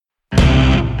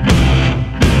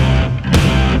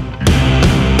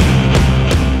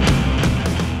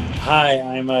Hi,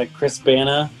 I'm Chris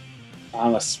Bana.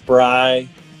 I'm a spry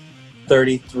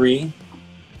 33,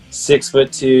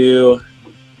 6'2",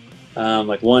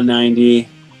 like 190.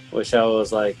 Wish I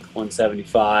was like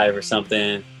 175 or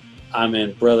something. I'm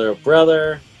in Brother Oh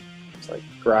Brother. It's like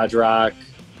garage rock,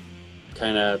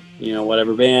 kind of,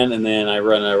 whatever band. And then I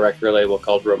run a record label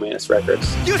called Romanus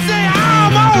Records. You say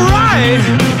I'm alright.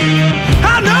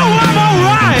 I know I'm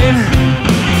alright.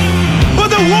 But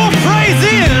the wolf plays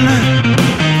in.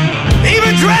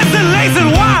 Even dressed in lace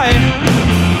and white.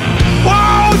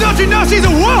 Whoa, don't you know she's a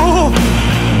wolf?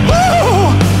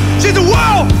 Woo! She's a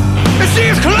wolf, and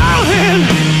she's clothing.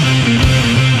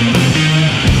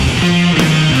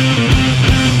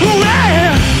 Ooh,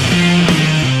 yeah.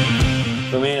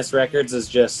 Romanus Records is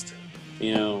just,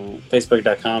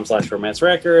 Facebook.com/Romanus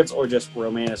Records, or just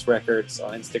Romanus Records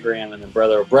on Instagram. And then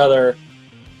Brother Oh Brother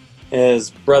is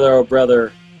Brother Oh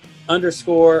Brother _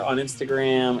 on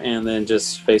Instagram, and then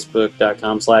just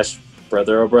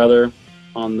Facebook.com/Brother Oh Brother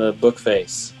on the book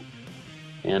face.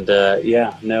 And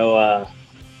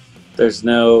there's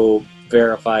no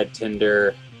verified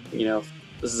Tinder.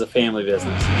 This is a family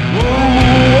business. Whoa,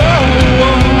 whoa,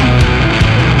 whoa.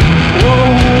 Whoa,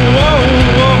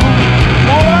 whoa, whoa.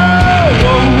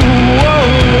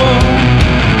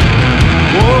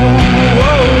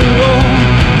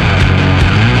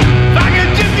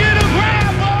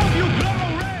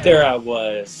 There I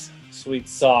was, sweet,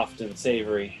 soft, and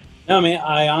savory. No, I mean,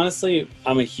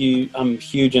 I'm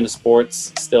huge into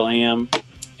sports, still am.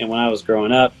 And when I was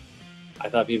growing up, I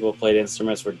thought people who played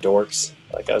instruments were dorks.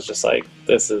 Like, I was just like,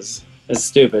 this is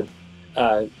stupid.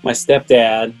 My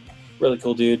stepdad, really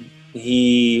cool dude,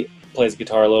 he plays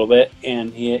guitar a little bit,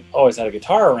 and he always had a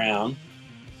guitar around.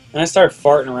 And I started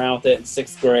farting around with it in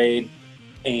 6th grade,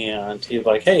 and he was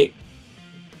like, hey,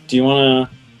 do you want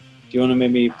to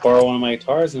maybe borrow one of my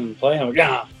guitars and play? I'm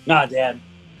like, nah, Dad.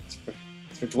 It's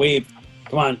for dweeb.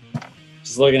 Come on.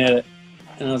 Just looking at it.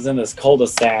 And I was in this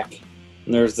cul-de-sac,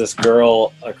 and there was this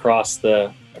girl across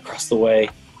the way,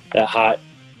 that hot,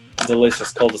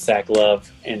 delicious cul-de-sac love,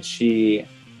 and she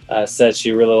said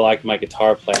she really liked my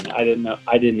guitar playing. I didn't know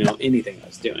anything I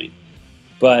was doing.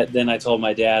 But then I told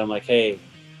my dad, I'm like, hey,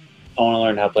 I want to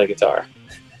learn how to play guitar.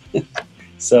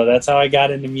 So that's how I got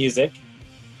into music.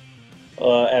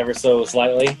 Ever so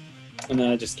slightly, and then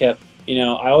I just kept,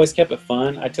 I always kept it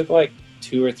fun. I took like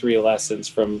 2 or 3 lessons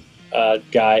from a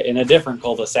guy in a different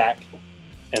cul-de-sac,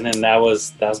 and then that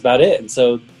was about it. And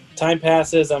so time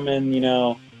passes, I'm in,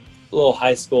 little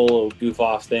high school, little goof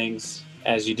off things,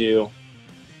 as you do.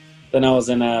 Then I was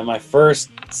in my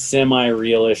first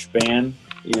semi-real-ish band,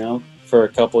 for a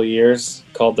couple of years,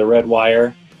 called The Red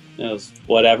Wire. It was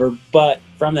whatever, but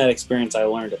from that experience I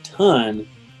learned a ton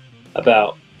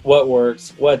about what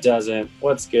works, what doesn't,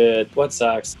 what's good, what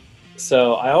sucks.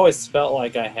 So I always felt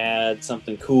like I had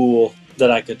something cool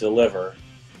that I could deliver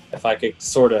if I could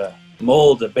sort of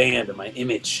mold the band in my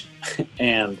image.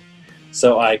 And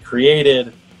so I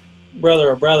created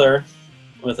Brother Oh Brother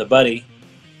with a buddy.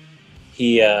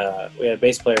 We had a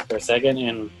bass player for a second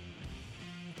and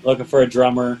looking for a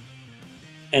drummer.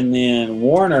 And then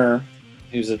Warner,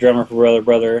 who's a drummer for Brother Oh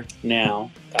Brother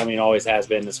now, always has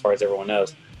been as far as everyone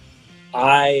knows,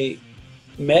 I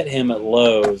met him at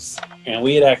Lowe's, and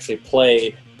we had actually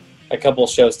played a couple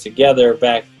shows together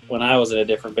back when I was in a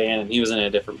different band and he was in a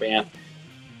different band.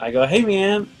 I go, hey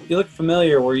man, you look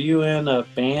familiar. Were you in a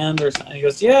band or something? He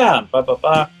goes, yeah, blah, blah,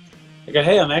 blah. I go,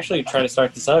 hey, I'm actually trying to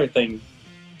start this other thing.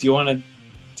 Do you want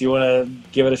to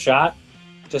give it a shot?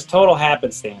 Just total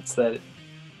happenstance that,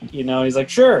 he's like,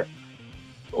 sure.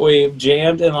 We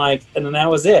jammed and then that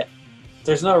was it.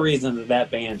 There's no reason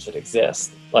that band should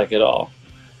exist, at all.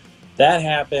 That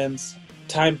happens.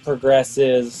 Time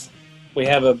progresses. We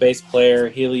have a bass player.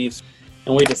 He leaves,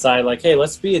 and we decide, hey,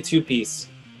 let's be a 2-piece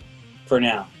for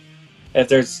now. If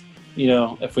there's,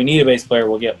 if we need a bass player,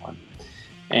 we'll get one.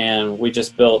 And we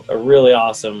just built a really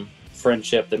awesome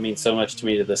friendship that means so much to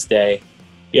me to this day.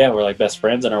 Yeah, we're like best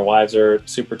friends, and our wives are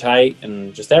super tight,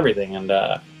 and just everything. And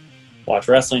watch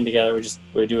wrestling together.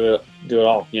 We do it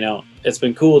all. It's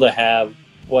been cool to have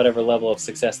whatever level of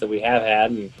success that we have had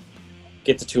and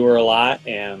get to tour a lot.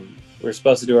 And we're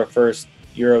supposed to do our first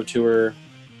Euro tour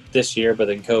this year, but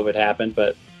then COVID happened.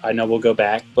 But I know we'll go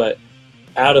back. But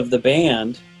out of the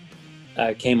band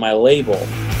came my label.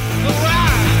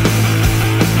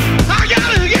 I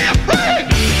gotta get free.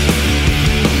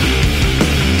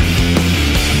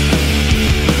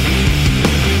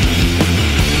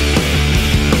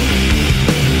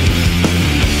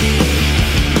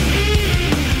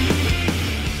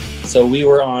 So we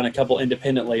were on a couple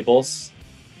independent labels.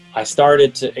 I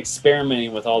started to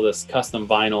experimenting with all this custom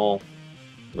vinyl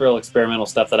real experimental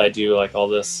stuff that I do, like all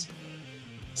this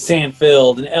sand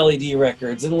filled and LED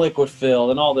records and liquid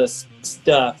filled and all this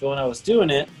stuff. And when I was doing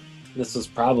it, this was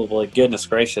probably, goodness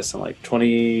gracious, in like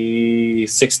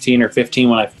 2016 or 15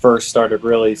 when I first started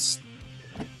really.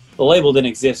 The label didn't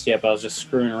exist yet, but I was just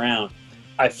screwing around.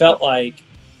 I felt like,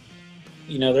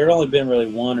 there had only been really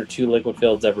 1 or 2 liquid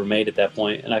fields ever made at that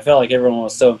point, and I felt like everyone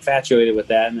was so infatuated with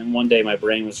that. And then one day my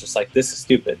brain was just like, this is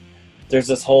stupid. There's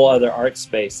this whole other art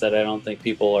space that I don't think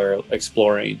people are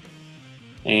exploring.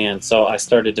 And so I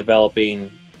started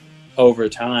developing over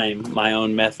time my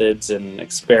own methods and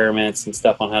experiments and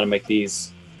stuff on how to make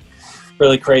these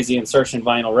really crazy insertion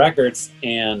vinyl records.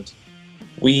 And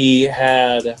we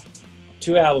had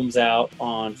 2 albums out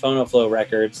on PhonoFlow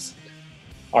Records.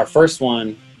 Our first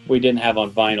one we didn't have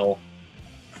on vinyl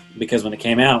because when it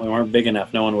came out we weren't big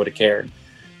enough, no one would have cared.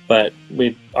 But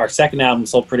our second album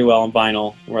sold pretty well on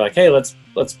vinyl. We're like, hey, let's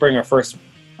bring our first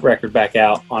record back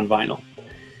out on vinyl.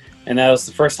 And that was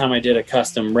the first time I did a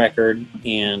custom record,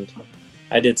 and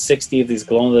I did 60 of these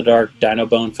glow-in-the-dark Dino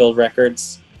Bone filled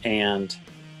records, and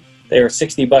they were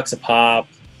 $60 a pop,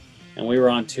 and we were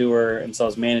on tour, and so I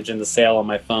was managing the sale on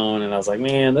my phone, and I was like,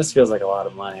 man, this feels like a lot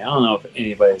of money. I don't know if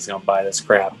anybody's going to buy this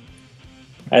crap.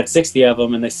 I had 60 of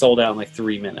them, and they sold out in like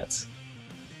 3 minutes.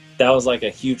 That was like a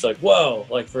huge, like, whoa,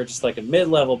 like for just like a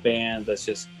mid-level band that's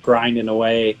just grinding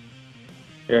away.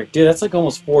 You're like, dude, that's like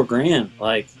almost $4,000.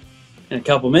 Like, in a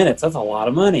couple minutes, that's a lot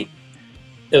of money.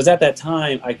 It was at that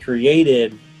time I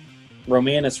created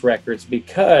Romanus Records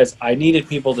because I needed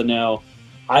people to know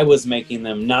I was making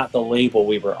them, not the label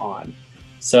we were on.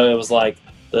 So it was like,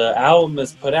 the album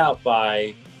is put out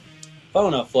by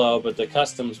PhonoFlow, but the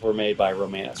customs were made by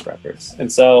Romanus Records. And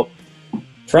so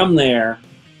from there,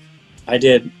 I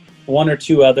did 1 or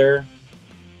 2 other,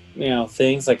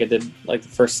 things. Like I did like the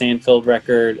first sand-filled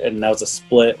record, and that was a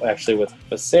split actually with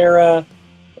Sarah.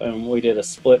 And we did a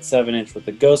split 7-inch with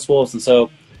the Ghost Wolves. And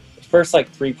so the first like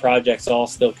 3 projects all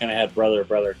still kind of had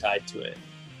brother tied to it.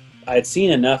 I had seen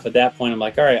enough at that point. I'm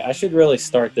like, all right, I should really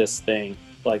start this thing,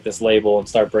 like this label, and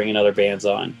start bringing other bands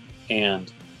on.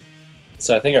 And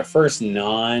so I think our first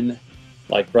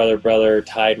like brother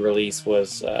tied release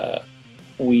was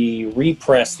we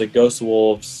repressed the Ghost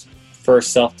Wolves'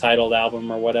 first self-titled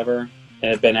album or whatever. It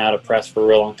had been out of press for a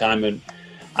real long time, and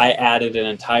I added an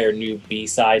entire new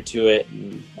B-side to it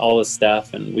and all this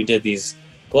stuff, and we did these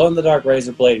glow-in-the-dark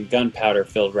razor blade and gunpowder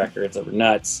filled records that were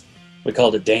nuts. We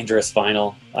called it Dangerous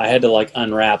Vinyl. I had to like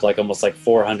unwrap like almost like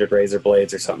 400 razor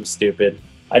blades or something stupid.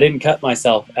 I didn't cut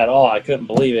myself at all. I couldn't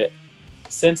believe it.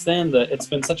 Since then, it's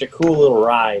been such a cool little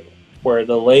ride where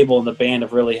the label and the band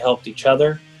have really helped each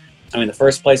other. I mean, the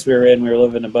first place we were in, me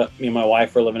and my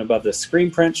wife were living above this screen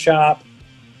print shop,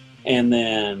 and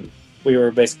then we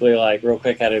were basically like, real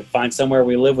quick, had to find somewhere.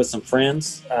 We lived with some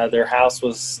friends. Their house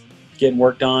was getting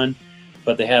worked on,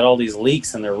 but they had all these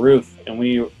leaks in their roof, and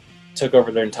we took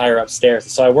over their entire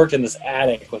upstairs. So I worked in this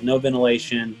attic with no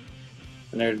ventilation,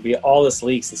 and there'd be all this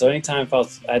leaks. And so anytime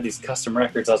I had these custom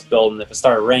records I was building, if it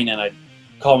started raining, I'd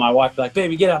call my wife, be like,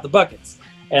 baby, get out the buckets.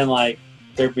 And like,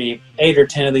 there'd be 8 or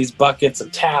 10 of these buckets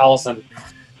of towels and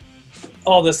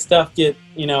all this stuff I'd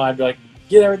be like,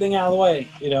 get everything out of the way,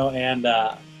 and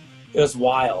it was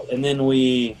wild. And then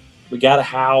we got a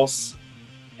house,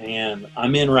 and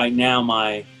I'm in right now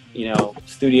my,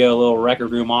 studio, little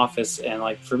record room office. And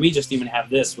like, for me, just even have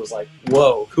this was like,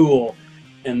 whoa, cool.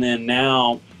 And then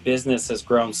now business has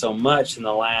grown so much in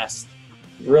the last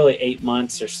really 8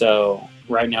 months or so.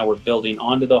 Right now we're building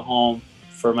onto the home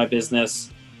for my business.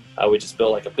 We just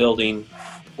built like a building,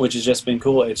 which has just been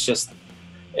cool.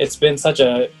 It's been such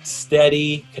a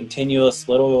steady, continuous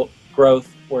little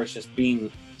growth where it's just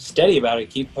being steady about it,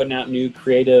 keep putting out new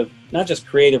creative, not just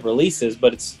creative releases,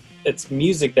 but it's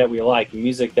music that we like,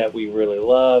 music that we really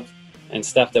love, and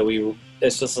stuff that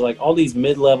it's just like all these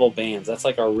mid-level bands. That's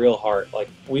like our real heart. Like,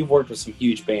 we've worked with some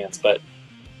huge bands, but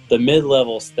the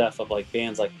mid-level stuff of like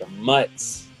bands like the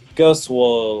Mutts, Ghost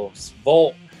Wolves,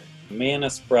 Volk,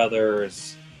 Manus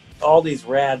Brothers, all these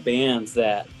rad bands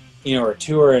that, are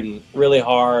touring really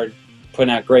hard,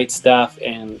 putting out great stuff.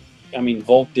 And I mean,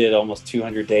 Volk did almost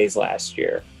 200 days last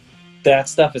year. That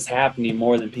stuff is happening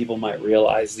more than people might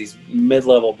realize. These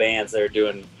mid-level bands that are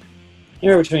doing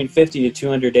between 50 to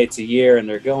 200 dates a year, and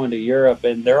they're going to Europe,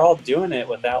 and they're all doing it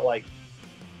without like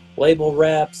label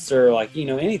reps or like,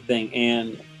 anything.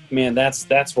 And man, that's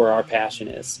where our passion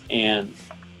is. And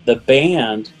the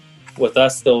band, with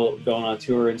us still going on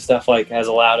tour and stuff, like, has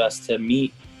allowed us to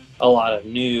meet a lot of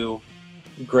new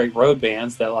great road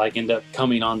bands that like end up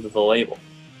coming onto the label.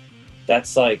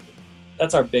 That's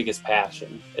our biggest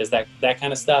passion, is that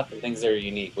kind of stuff and things that are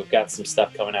unique. We've got some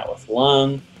stuff coming out with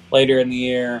Lung, later in the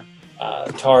year,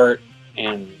 Tart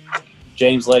and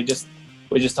James Legg.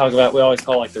 We just talk about, we always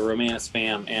call like the Romanus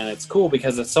fam, and it's cool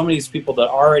because it's so many of these people that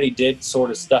already did sort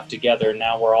of stuff together, and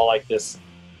now we're all like this.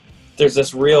 There's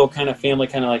this real kind of family,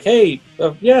 kind of like, hey,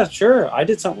 yeah, sure, I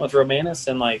did something with Romanus,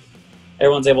 and like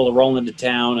everyone's able to roll into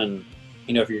town, and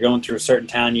you know, if you're going through a certain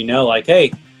town, you know, like,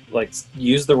 hey, like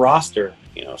use the roster,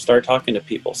 you know, start talking to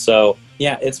people. So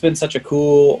yeah, it's been such a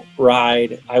cool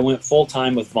ride. I went full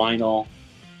time with vinyl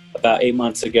about 8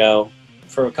 months ago.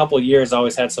 For a couple of years, I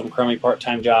always had some crummy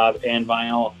part-time job and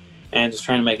vinyl, and just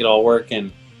trying to make it all work, and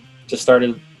just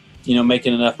started, you know,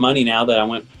 making enough money now that I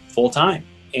went full time.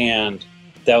 And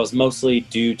that was mostly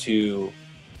due to,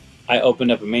 I opened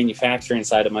up a manufacturing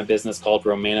side of my business called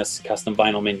Romanus Custom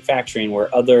Vinyl Manufacturing, where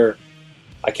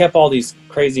I kept all these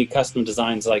crazy custom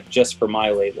designs like just for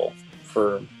my label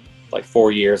for like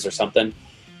 4 years or something.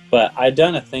 But I'd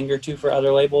done a thing or two for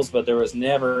other labels, but there was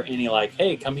never any like,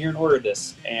 hey, come here and order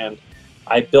this. And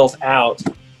I built out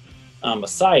a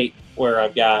site where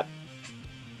I've got,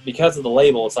 because of the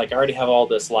label, it's like I already have all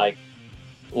this like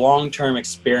long-term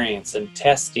experience and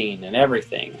testing and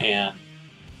everything, and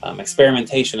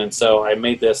experimentation. And so I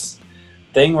made this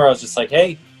thing where I was just like,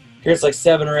 hey, here's like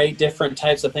 7 or 8 different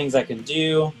types of things I can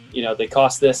do. You know, they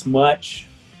cost this much,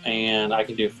 and I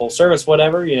can do full service,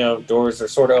 whatever, you know, doors are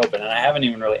sort of open. And I haven't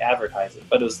even really advertised it,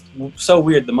 but it was so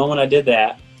weird. The moment I did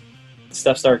that,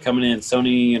 stuff started coming in.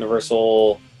 Sony,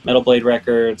 Universal, Metal Blade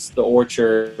Records, The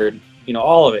Orchard, you know,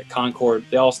 all of it, Concord,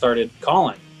 they all started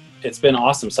calling. It's been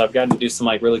awesome. So I've gotten to do some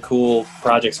like really cool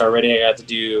projects already. I got to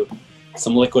do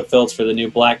some liquid fills for the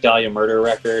new Black Dahlia Murder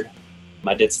record.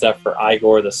 I did stuff for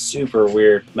Igor, the super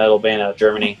weird metal band out of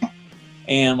Germany.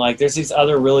 And like there's these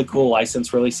other really cool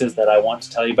license releases that I want to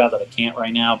tell you about that I can't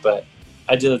right now, but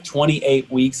I did a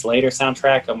 28 Weeks Later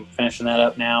soundtrack. I'm finishing that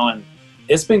up now, and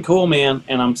it's been cool, man.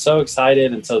 And I'm so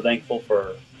excited and so thankful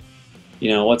for, you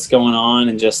know, what's going on,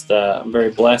 and just I'm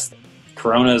very blessed.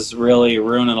 Corona's really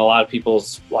ruining a lot of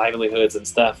people's livelihoods and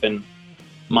stuff, and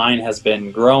mine has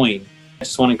been growing. I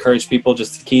just want to encourage people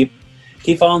just to keep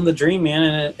following the dream, man.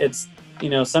 And it's, you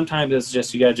know, sometimes it's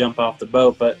just you got to jump off the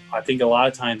boat, but I think a lot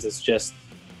of times it's just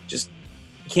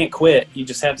you can't quit. You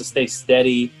just have to stay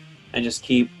steady and just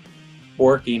keep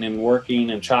working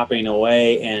and chopping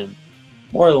away, and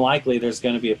more than likely there's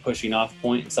going to be a pushing off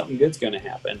point and something good's going to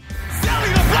happen.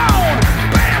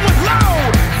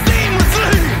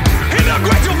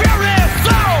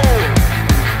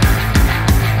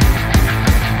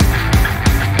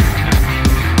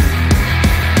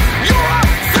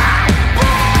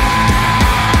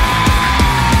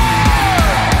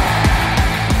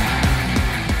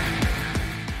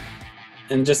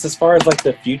 And just as far as like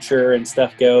the future and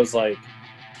stuff goes, like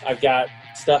I've got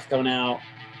stuff coming out.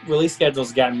 Release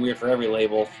schedule's gotten weird for every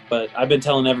label, but I've been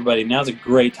telling everybody now's a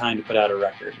great time to put out a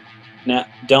record. Now,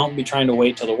 don't be trying to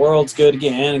wait till the world's good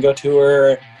again and go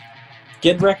tour.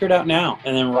 Get the record out now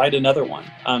and then write another one,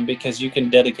 because you can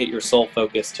dedicate your sole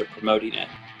focus to promoting it.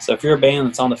 So if you're a band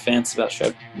that's on the fence about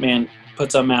show, man,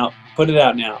 put something out, put it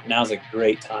out now. Now's a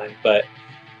great time. But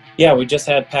yeah, we just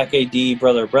had Pac A.D.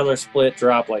 Brother Split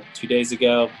drop like 2 days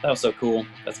ago. That was so cool.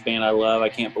 That's a band I love. I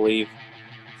can't believe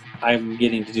I'm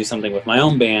getting to do something with my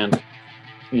own band,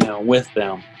 you know, with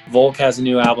them. Volk has a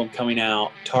new album coming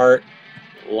out. Tart,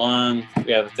 Lung.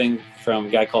 We have a thing from a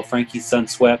guy called Frankie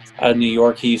Sunswept out of New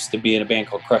York. He used to be in a band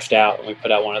called Crushed Out, and we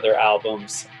put out one of their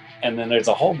albums. And then there's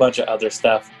a whole bunch of other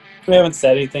stuff. We haven't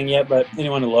said anything yet, but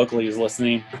anyone who locally is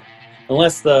listening,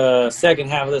 unless the second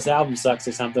half of this album sucks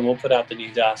or something, we'll put out the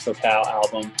new Joshua Powell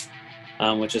album,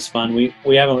 which is fun.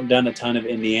 We haven't done a ton of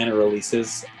Indiana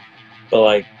releases, but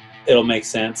like it'll make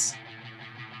sense.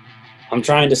 I'm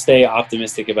trying to stay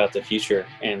optimistic about the future,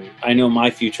 and I know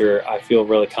my future I feel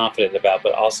really confident about,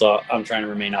 but also I'm trying to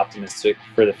remain optimistic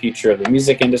for the future of the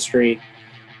music industry,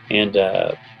 and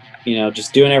you know,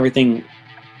 just doing everything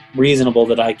reasonable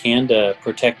that I can to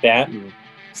protect that, and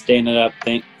standing up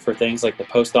for things like the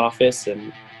post office.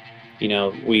 And you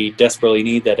know, we desperately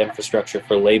need that infrastructure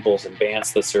for labels and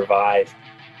bands to survive,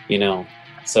 you know.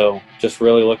 So just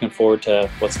really looking forward to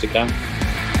what's to come.